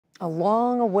A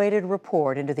long-awaited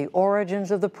report into the origins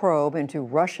of the probe into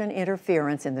Russian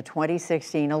interference in the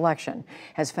 2016 election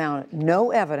has found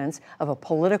no evidence of a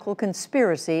political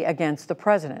conspiracy against the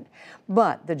president.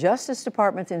 But the Justice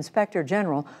Department's Inspector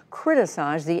General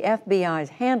criticized the FBI's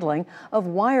handling of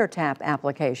wiretap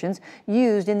applications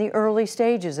used in the early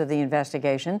stages of the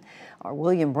investigation. Our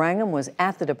William Brangham was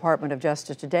at the Department of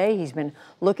Justice today. He's been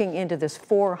looking into this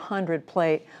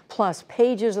 400-plus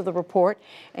pages of the report,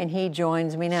 and he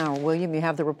joins me now. William, you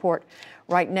have the report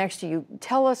right next to you.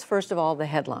 Tell us, first of all, the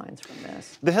headlines from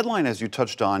this. The headline, as you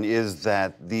touched on, is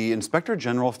that the Inspector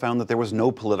General found that there was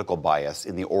no political bias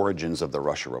in the origins of the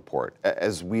Russia report.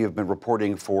 As we have been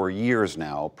reporting for years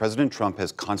now, President Trump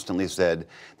has constantly said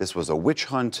this was a witch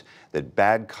hunt, that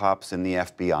bad cops in the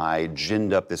FBI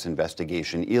ginned up this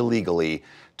investigation illegally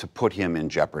to put him in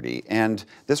jeopardy. And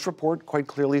this report quite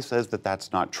clearly says that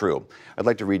that's not true. I'd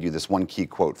like to read you this one key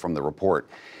quote from the report.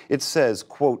 It says,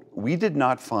 quote, "We did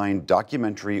not find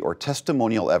documentary or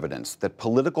testimonial evidence that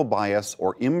political bias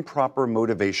or improper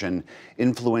motivation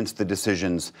influenced the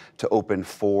decisions to open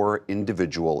 4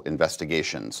 individual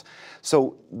investigations."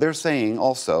 So they're saying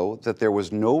also that there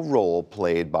was no role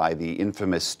played by the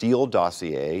infamous Steele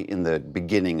dossier in the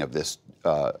beginning of this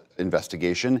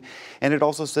investigation. And it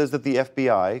also says that the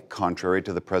FBI, contrary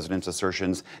to the president's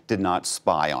assertions, did not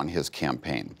spy on his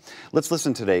campaign. Let's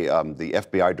listen today. The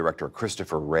FBI Director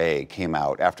Christopher Wray came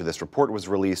out after this report was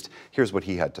released. Here's what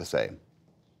he had to say.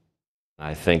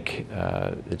 I think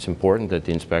it's important that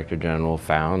the Inspector General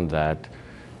found that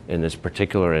in this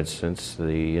particular instance,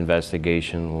 the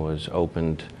investigation was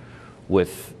opened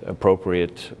with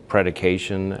appropriate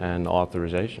predication and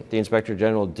authorization. The Inspector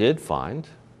General did find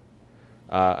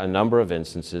a number of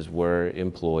instances where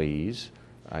employees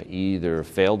either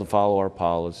failed to follow our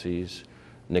policies,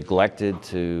 neglected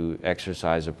to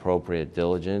exercise appropriate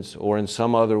diligence, or in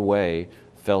some other way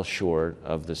fell short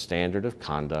of the standard of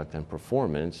conduct and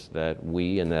performance that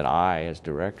we and that I, as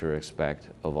director, expect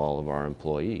of all of our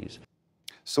employees.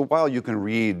 So while you can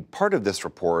read part of this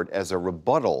report as a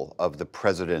rebuttal of the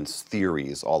president's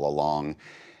theories all along,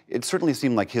 it certainly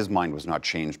seemed like his mind was not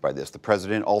changed by this. The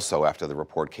president also, after the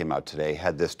report came out today,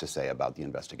 had this to say about the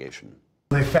investigation.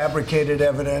 They fabricated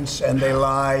evidence and they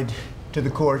lied to the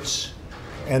courts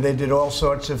and they did all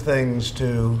sorts of things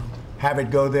to have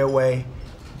it go their way.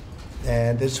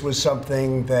 And this was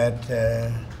something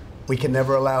that we can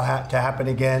never allow to happen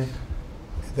again.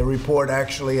 The report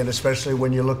actually, and especially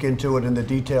when you look into it and the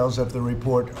details of the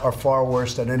report, are far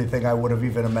worse than anything I would have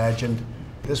even imagined.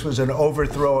 This was an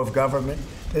overthrow of government.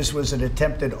 This was an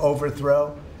attempted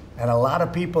overthrow, and a lot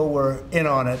of people were in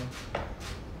on it,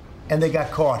 and they got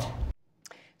caught.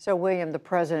 So, William, the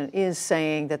president is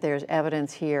saying that there's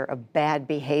evidence here of bad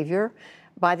behavior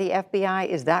by the FBI.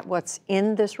 Is that what's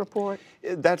in this report?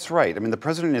 That's right. I mean, the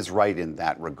president is right in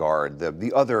that regard.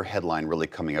 The other headline really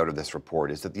coming out of this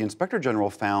report is that the Inspector General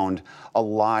found a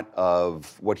lot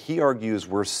of what he argues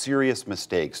were serious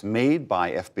mistakes made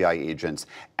by FBI agents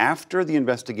after the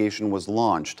investigation was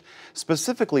launched,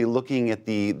 specifically looking at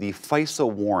the FISA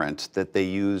warrant that they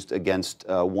used against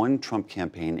one Trump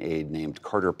campaign aide named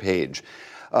Carter Page.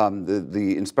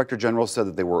 The Inspector General said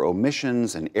that there were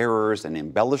omissions and errors and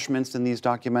embellishments in these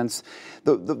documents.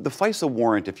 The FISA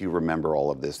warrant, if you remember all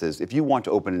of this, is if you want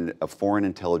to open a foreign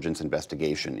intelligence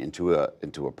investigation into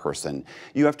a person,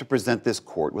 you have to present this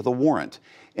court with a warrant.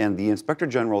 And the Inspector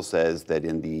General says that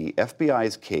in the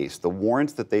FBI's case, the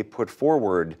warrants that they put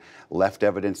forward left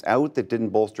evidence out that didn't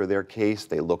bolster their case.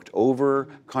 They looked over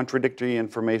contradictory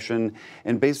information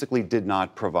and basically did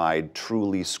not provide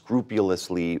truly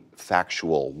scrupulously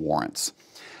factual warrants.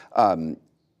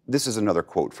 This is another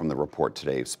quote from the report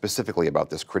today, specifically about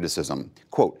this criticism.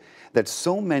 Quote, that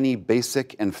so many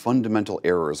basic and fundamental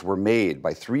errors were made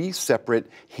by 3 separate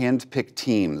hand-picked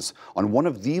teams on one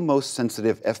of the most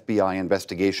sensitive FBI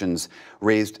investigations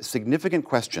raised significant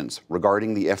questions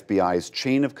regarding the FBI's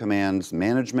chain of commands,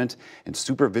 management, and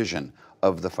supervision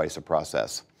of the FISA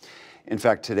process. In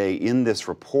fact, today in this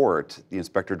report, the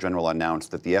Inspector General announced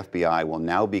that the FBI will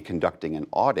now be conducting an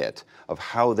audit of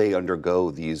how they undergo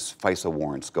these FISA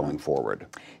warrants going forward.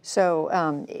 So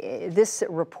this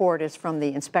report is from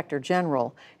the Inspector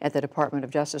General at the Department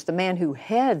of Justice. The man who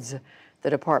heads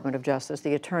the Department of Justice,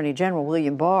 the Attorney General,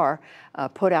 William Barr,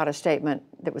 put out a statement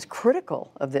that was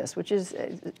critical of this, which is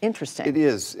interesting. It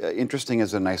is. Interesting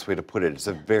is a nice way to put it. It's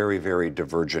a very, very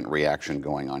divergent reaction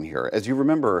going on here. As you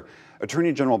remember,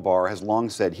 Attorney General Barr has long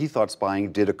said he thought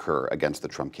spying did occur against the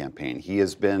Trump campaign. He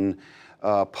has been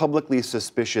publicly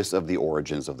suspicious of the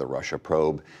origins of the Russia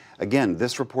probe. Again,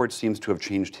 this report seems to have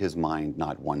changed his mind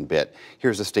not one bit.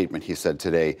 Here's a statement he said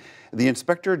today. The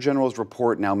Inspector General's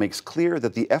report now makes clear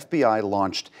that the FBI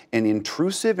launched an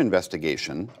intrusive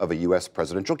investigation of a U.S.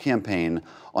 presidential campaign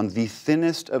on the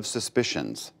thinnest of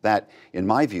suspicions that, in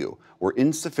my view, were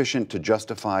insufficient to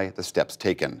justify the steps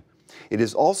taken. It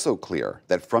is also clear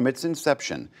that from its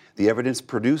inception, the evidence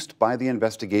produced by the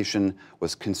investigation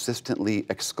was consistently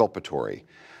exculpatory.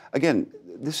 Again,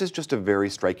 this is just a very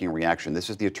striking reaction. This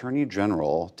is the Attorney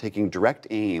General taking direct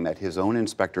aim at his own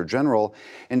Inspector General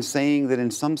and saying that in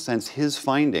some sense his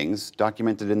findings,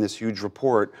 documented in this huge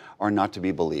report, are not to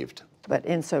be believed. But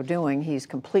in so doing, he's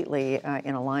completely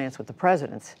in alliance with the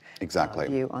president's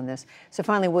view on this. So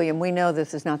finally, William, we know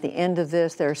this is not the end of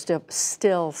this. There are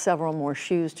still several more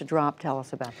shoes to drop. Tell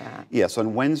us about that. Yes,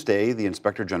 on Wednesday, the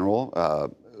Inspector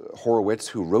General, Horowitz,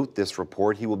 who wrote this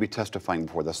report, he will be testifying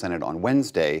before the Senate on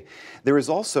Wednesday. There is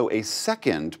also a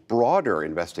second, broader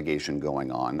investigation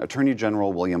going on. Attorney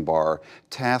General William Barr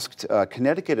tasked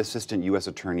Connecticut Assistant U.S.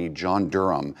 Attorney John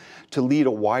Durham to lead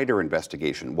a wider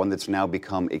investigation, one that's now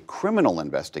become a criminal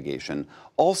investigation,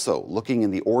 also looking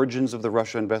in the origins of the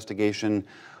Russia investigation,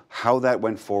 how that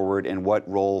went forward, and what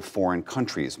role foreign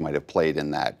countries might have played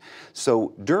in that.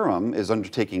 So Durham is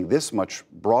undertaking this much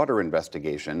broader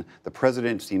investigation. The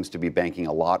president seems to be banking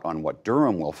a lot on what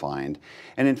Durham will find.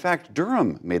 And in fact,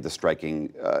 Durham made the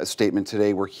striking statement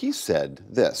today where he said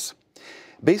this: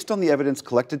 based on the evidence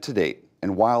collected to date,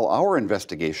 and while our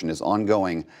investigation is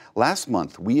ongoing, last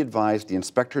month we advised the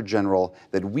Inspector General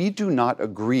that we do not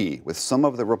agree with some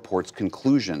of the report's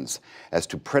conclusions as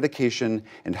to predication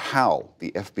and how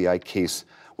the FBI case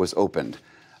was opened.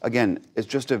 Again, it's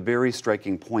just a very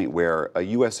striking point where a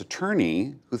U.S.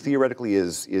 attorney, who theoretically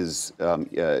is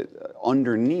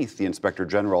underneath the Inspector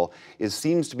General,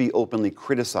 seems to be openly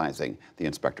criticizing the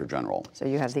Inspector General. So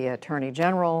you have the Attorney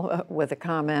General with a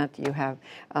comment. You have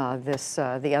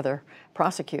the other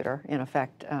prosecutor, in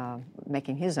effect,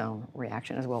 making his own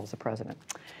reaction, as well as the president.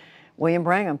 William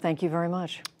Brangham, thank you very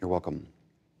much. You're welcome.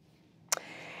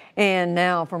 And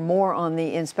now for more on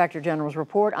the Inspector General's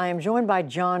report, I am joined by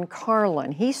John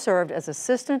Carlin. He served as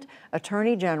Assistant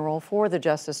Attorney General for the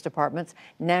Justice Department's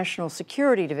National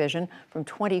Security Division from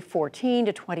 2014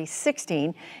 to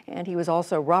 2016, and he was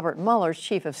also Robert Mueller's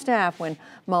Chief of Staff when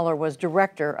Mueller was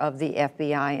Director of the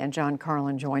FBI. And John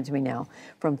Carlin joins me now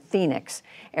from Phoenix,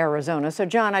 Arizona. So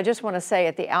John, I just want to say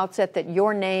at the outset that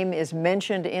your name is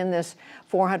mentioned in this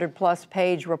 400-plus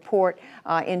page report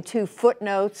in two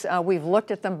footnotes. We've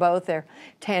looked at them both. They're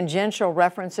tangential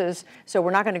references, so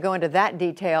we're not going to go into that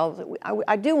detail.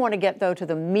 I do want to get, though, to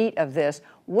the meat of this.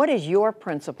 What is your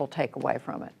principal takeaway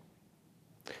from it?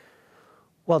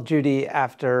 Well, Judy,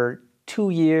 after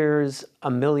 2 years,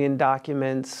 1 million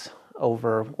documents,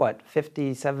 over,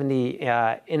 50, 70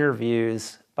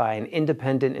 interviews by an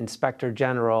independent Inspector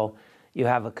General, you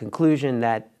have a conclusion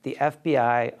that the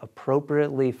FBI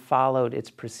appropriately followed its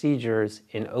procedures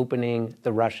in opening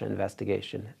the Russia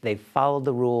investigation. They followed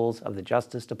the rules of the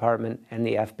Justice Department and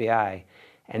the FBI.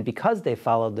 And because they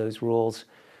followed those rules,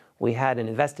 we had an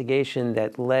investigation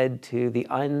that led to the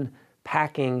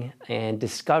unpacking and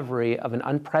discovery of an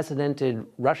unprecedented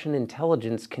Russian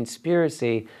intelligence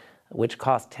conspiracy which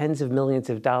cost tens of millions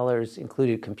of dollars,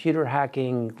 included computer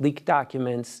hacking, leaked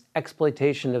documents,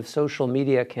 exploitation of social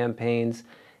media campaigns,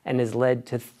 and has led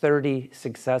to 30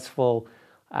 successful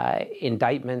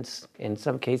indictments, in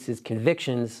some cases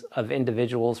convictions of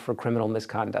individuals for criminal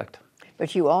misconduct.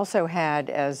 But you also had,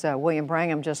 as William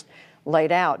Brangham just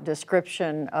laid out,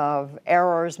 description of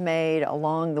errors made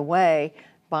along the way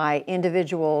by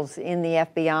individuals in the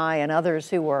FBI and others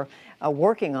who were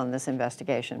working on this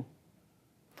investigation.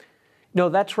 No,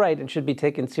 that's right, and should be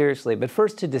taken seriously. But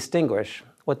first, to distinguish,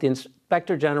 what the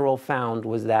Inspector General found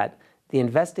was that the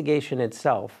investigation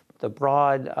itself, the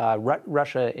broad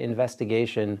Russia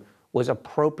investigation, was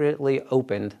appropriately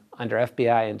opened under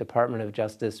FBI and Department of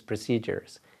Justice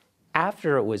procedures.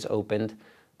 After it was opened,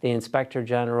 the Inspector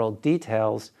General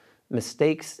details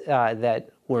mistakes that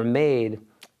were made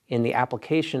in the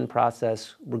application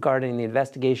process regarding the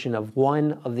investigation of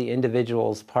one of the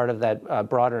individuals part of that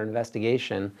broader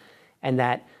investigation, and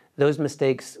that those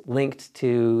mistakes linked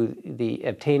to the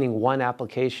obtaining one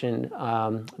application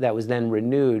that was then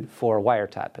renewed for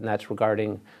wiretap, and that's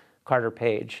regarding Carter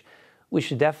Page. We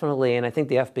should definitely, and I think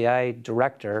the FBI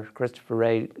director, Christopher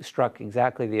Wray, struck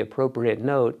exactly the appropriate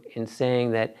note in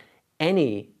saying that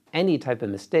any type of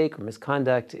mistake or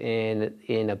misconduct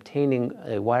in obtaining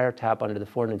a wiretap under the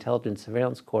Foreign Intelligence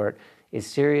Surveillance Court is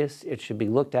serious. It should be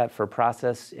looked at for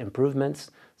process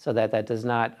improvements so that that does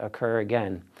not occur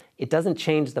again. It doesn't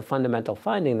change the fundamental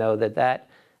finding, though, that that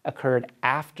occurred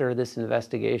after this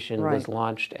investigation was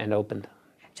launched and opened.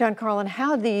 John Carlin,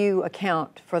 how do you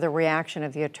account for the reaction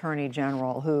of the Attorney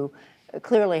General, who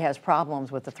clearly has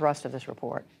problems with the thrust of this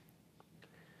report?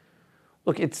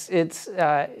 Look,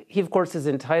 he, of course, is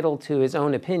entitled to his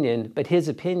own opinion, but his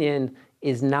opinion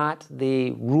is not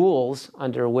the rules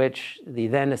under which the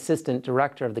then Assistant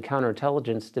Director of the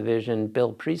Counterintelligence Division,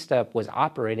 Bill Priestep, was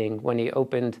operating when he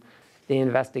opened the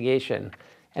investigation.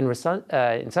 And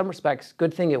in some respects,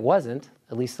 good thing it wasn't,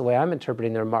 at least the way I'm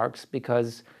interpreting the remarks,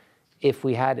 because if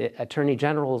we had Attorney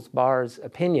General Barr's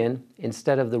opinion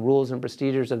instead of the rules and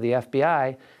procedures of the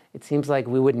FBI, it seems like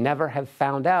we would never have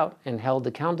found out and held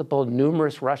accountable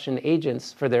numerous Russian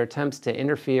agents for their attempts to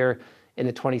interfere in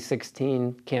the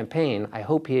 2016 campaign. I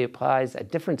hope he applies a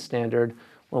different standard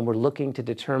when we're looking to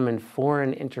determine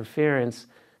foreign interference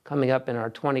coming up in our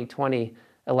 2020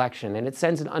 election. And it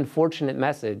sends an unfortunate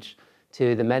message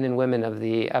to the men and women of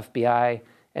the FBI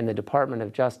and the Department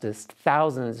of Justice,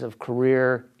 thousands of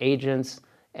career agents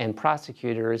and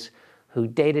prosecutors who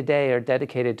day to day are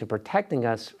dedicated to protecting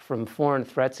us from foreign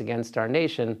threats against our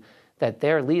nation, that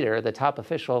their leader, the top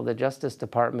official of the Justice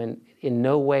Department, in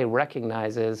no way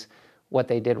recognizes what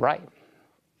they did right.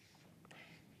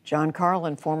 John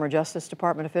Carlin, former Justice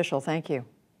Department official, thank you.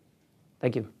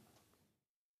 Thank you.